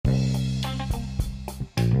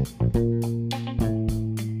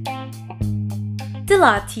The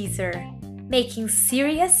Law Teaser, making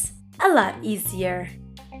serious a lot easier.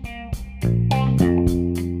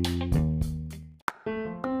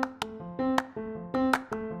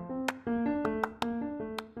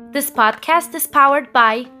 This podcast is powered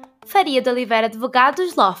by Faria de Oliveira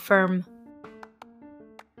Advogados Law Firm.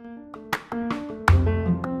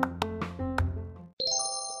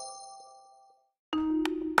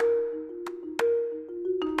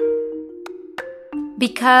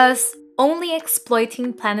 Because only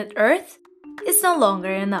exploiting planet Earth is no longer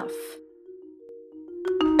enough.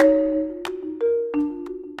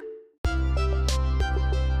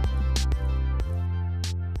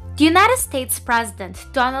 The United States President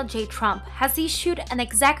Donald J. Trump has issued an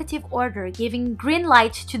executive order giving green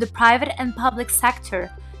light to the private and public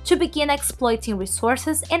sector to begin exploiting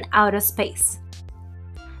resources in outer space.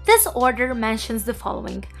 This order mentions the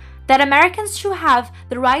following: that Americans should have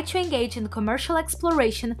the right to engage in commercial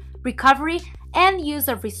exploration, recovery, and use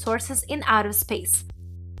of resources in outer space,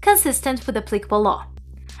 consistent with applicable law.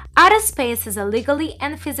 Outer space is a legally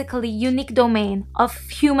and physically unique domain of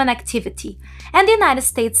human activity, and the United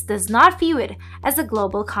States does not view it as a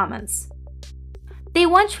global commons. They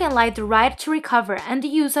want to enlight the right to recover and the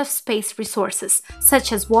use of space resources,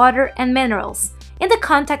 such as water and minerals, in the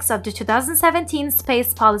context of the 2017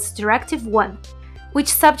 Space Policy Directive 1, which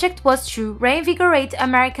subject was to reinvigorate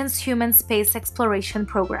Americans' human space exploration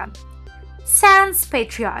program. Sounds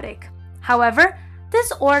patriotic. However,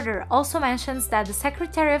 this order also mentions that the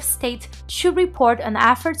Secretary of State should report on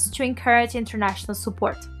efforts to encourage international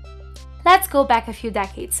support. Let's go back a few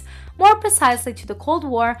decades, more precisely to the Cold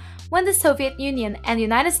War, when the Soviet Union and the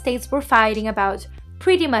United States were fighting about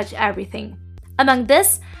pretty much everything. Among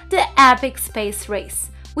this, the epic space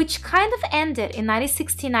race, which kind of ended in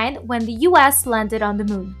 1969 when the US landed on the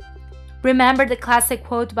moon. Remember the classic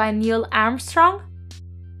quote by Neil Armstrong?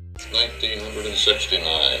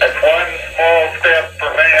 1969. That's one small step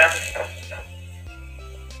for man,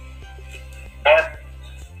 one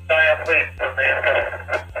giant leap for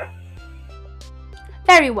mankind.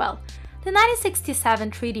 Very well. The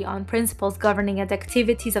 1967 Treaty on Principles Governing the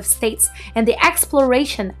Activities of States and the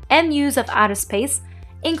Exploration and Use of Outer Space,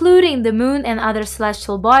 including the Moon and other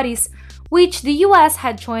celestial bodies, which the US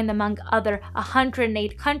had joined among other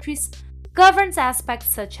 108 countries, governs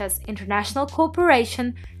aspects such as international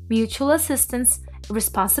cooperation, mutual assistance,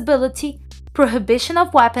 responsibility, prohibition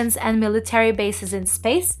of weapons and military bases in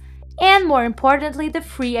space, and more importantly, the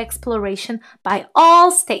free exploration by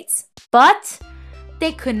all states. But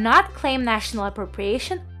they could not claim national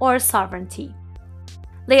appropriation or sovereignty.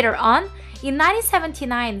 Later on, in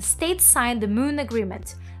 1979, states signed the Moon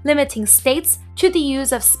Agreement, limiting states to the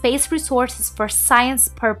use of space resources for science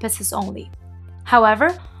purposes only.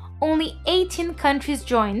 However, only 18 countries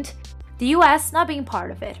joined, the US not being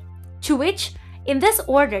part of it, to which, in this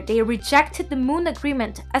order, they rejected the Moon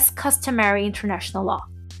Agreement as customary international law.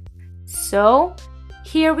 So,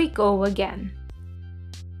 here we go again.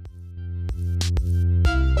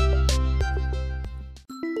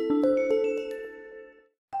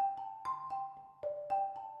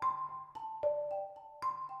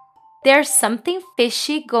 There's something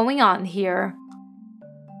fishy going on here.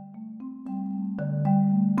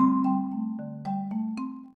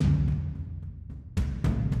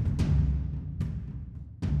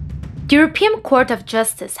 The European Court of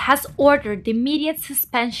Justice has ordered the immediate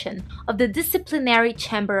suspension of the Disciplinary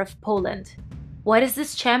Chamber of Poland. What is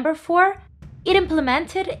this chamber for? It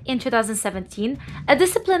implemented in 2017 a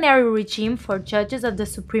disciplinary regime for judges of the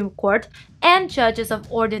Supreme Court and judges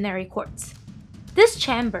of ordinary courts. This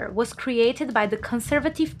chamber was created by the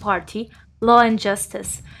Conservative Party, Law and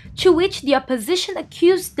Justice, to which the opposition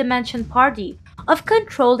accused the mentioned party of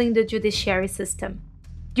controlling the judiciary system.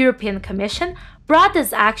 The European Commission brought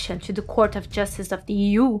this action to the Court of Justice of the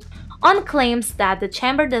EU on claims that the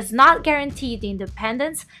chamber does not guarantee the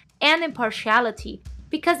independence and impartiality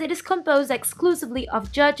because it is composed exclusively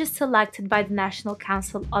of judges selected by the National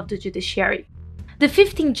Council of the Judiciary. The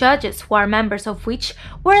 15 judges, who are members of which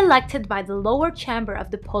were elected by the lower chamber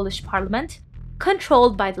of the Polish parliament,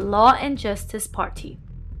 controlled by the Law and Justice Party.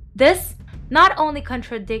 This not only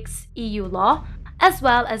contradicts EU law, as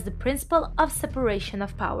well as the principle of separation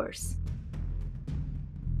of powers.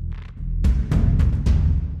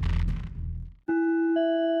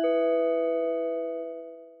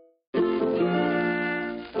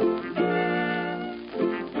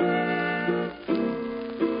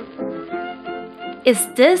 Is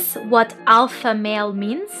this what alpha male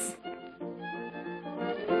means?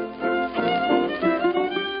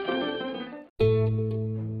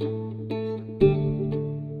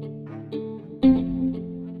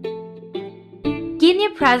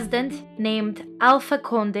 Guinea president named Alpha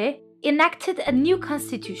Conde enacted a new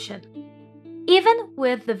constitution. Even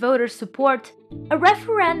with the voters' support, a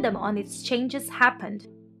referendum on its changes happened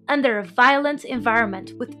under a violent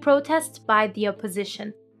environment with protests by the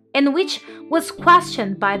opposition, in which was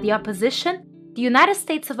questioned by the opposition, the United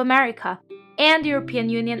States of America, and the European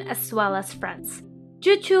Union as well as France,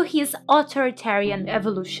 due to his authoritarian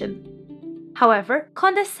evolution. However,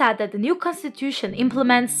 Conde said that the new constitution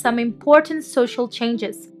implements some important social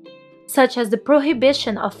changes, such as the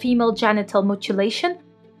prohibition of female genital mutilation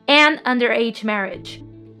and underage marriage.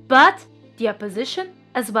 But the opposition,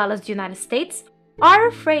 as well as the United States, are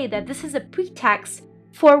afraid that this is a pretext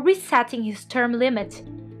for resetting his term limit,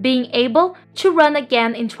 being able to run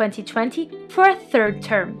again in 2020 for a third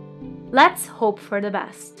term. Let's hope for the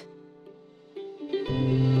best.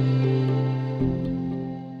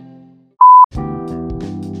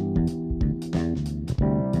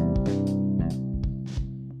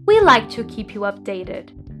 We like to keep you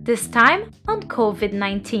updated, this time on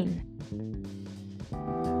COVID-19.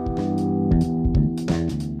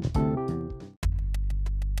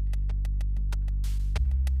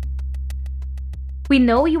 We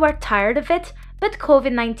know you are tired of it, but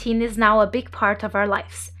COVID-19 is now a big part of our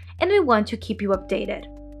lives, and we want to keep you updated.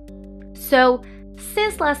 So,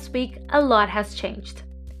 since last week, a lot has changed.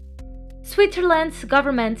 Switzerland's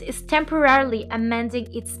government is temporarily amending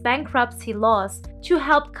its bankruptcy laws to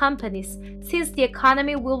help companies since the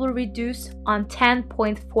economy will be reduced on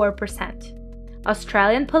 10.4%.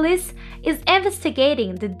 Australian police is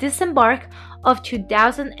investigating the disembark of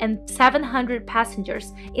 2,700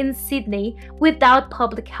 passengers in Sydney without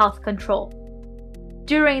public health control.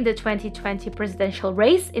 During the 2020 presidential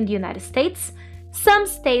race in the United States, some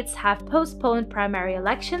states have postponed primary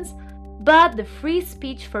elections, but the Free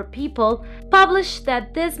Speech for People published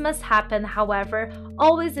that this must happen, however,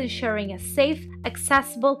 always ensuring a safe,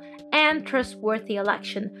 accessible, and trustworthy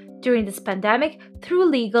election during this pandemic through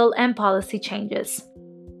legal and policy changes.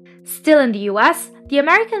 Still in the US, the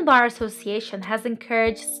American Bar Association has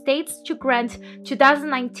encouraged states to grant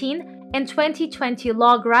 2019 and 2020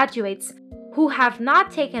 law graduates who have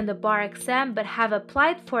not taken the bar exam but have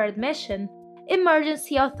applied for admission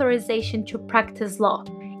emergency authorization to practice law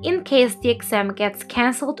in case the exam gets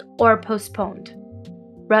cancelled or postponed.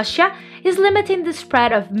 Russia is limiting the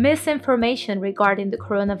spread of misinformation regarding the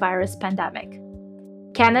coronavirus pandemic.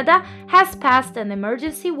 Canada has passed an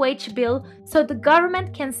emergency wage bill so the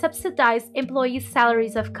government can subsidize employees'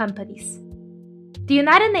 salaries of companies. The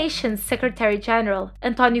United Nations Secretary General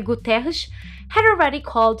António Guterres had already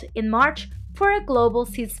called in March for a global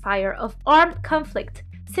ceasefire of armed conflict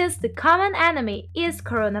since the common enemy is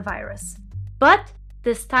coronavirus. But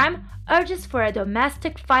this time urges for a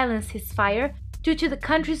domestic violence ceasefire due to the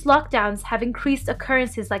country's lockdowns have increased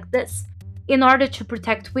occurrences like this in order to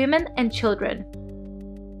protect women and children.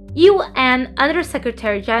 UN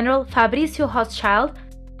Under-Secretary General Fabrizio Rothschild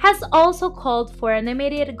has also called for an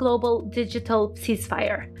immediate global digital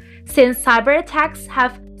ceasefire, since cyber attacks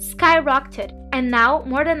have skyrocketed and now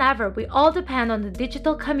more than ever we all depend on the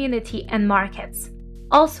digital community and markets.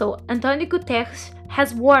 Also, António Guterres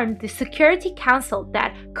has warned the Security Council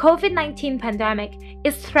that COVID-19 pandemic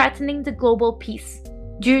is threatening the global peace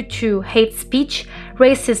due to hate speech,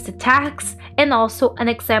 racist attacks, and also an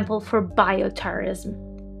example for bioterrorism.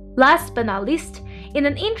 Last but not least, in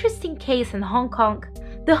an interesting case in Hong Kong,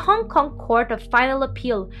 the Hong Kong Court of Final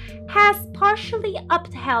Appeal has partially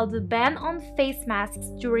upheld the ban on face masks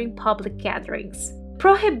during public gatherings.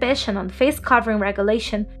 Prohibition on Face Covering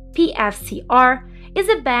Regulation, PFCR, is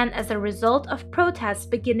a ban as a result of protests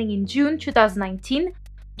beginning in June 2019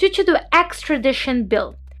 due to the extradition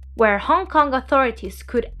bill, where Hong Kong authorities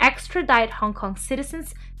could extradite Hong Kong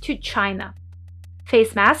citizens to China.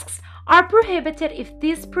 Face masks are prohibited if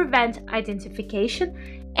these prevent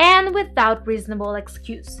identification and without reasonable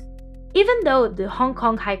excuse, even though the Hong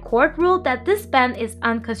Kong High Court ruled that this ban is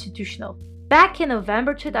unconstitutional back in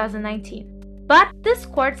November 2019. But this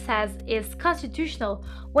court says is constitutional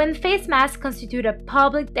when face masks constitute a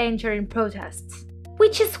public danger in protests,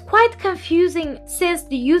 which is quite confusing since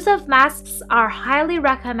the use of masks are highly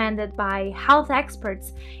recommended by health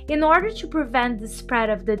experts in order to prevent the spread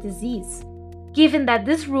of the disease, given that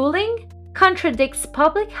this ruling contradicts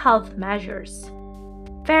public health measures.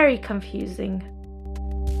 Very confusing.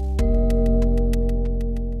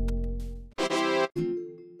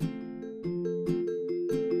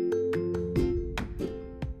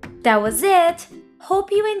 That was it!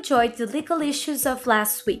 Hope you enjoyed the legal issues of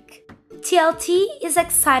last week. TLT is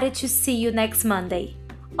excited to see you next Monday,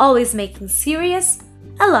 always making serious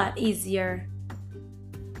a lot easier.